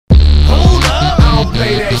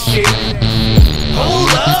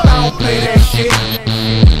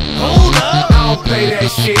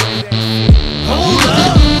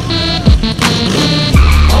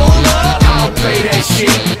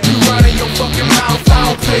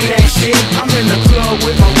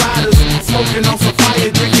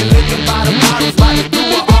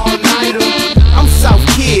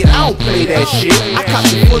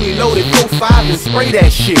spray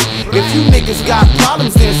that shit. If you niggas got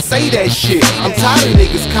problems, then say that shit. I'm tired of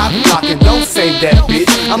niggas cop blocking, don't save that bitch.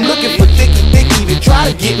 I'm looking for thicky to try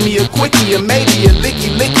to get me a quickie or maybe a licky.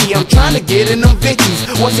 I'm trying to get in them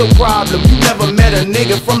Vickies. What's your problem? You never met a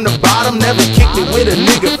nigga from the bottom, never kicked it with a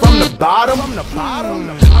nigga from the bottom.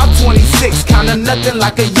 I'm 26, kinda nothing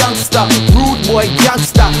like a youngster. Rude boy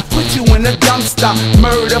youngster, put you in a dumpster.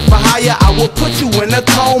 Murder for hire, I will put you in a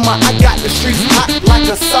coma. I got the streets hot like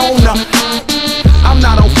a sauna. I'm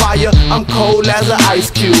not on fire, I'm cold as an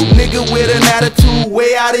ice cube. Nigga with an attitude,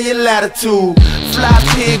 way out of your latitude. Fly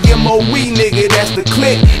pig, MOE, nigga, that's the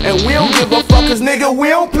click. And we don't give a fuck, cause nigga, we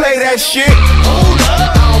don't play that shit. Hold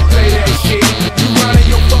up, I don't play that shit. You running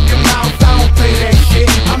your fucking mouth, I don't play that shit.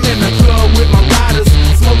 I'm in the club with my riders,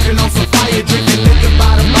 smoking on some fire, drinking liquor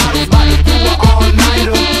by the bottles, about to do an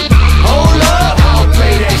all-nighter. Hold up, I don't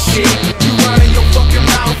play that shit. You running your fucking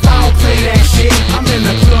mouth, I don't play that shit. I'm in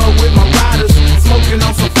the club with my riders, smoking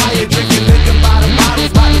on some fire, drinking liquor by the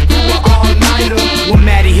bottles, about to do an all-nighter. When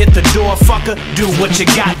Maddie hit the door, fucker, do what you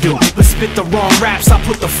got to. But spit the wrong raps, I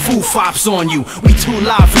put the foo-fops on you. We too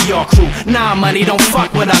loud for your crew. Nah, money, don't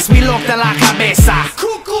fuck with us. Mi loca la cabeza.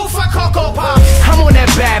 Cuckoo for Cocoa Pops. I'm on that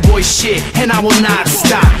bad boy shit, and I will not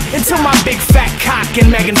stop until my big fat cock and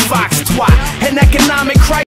Megan Fox twat. An economic crisis.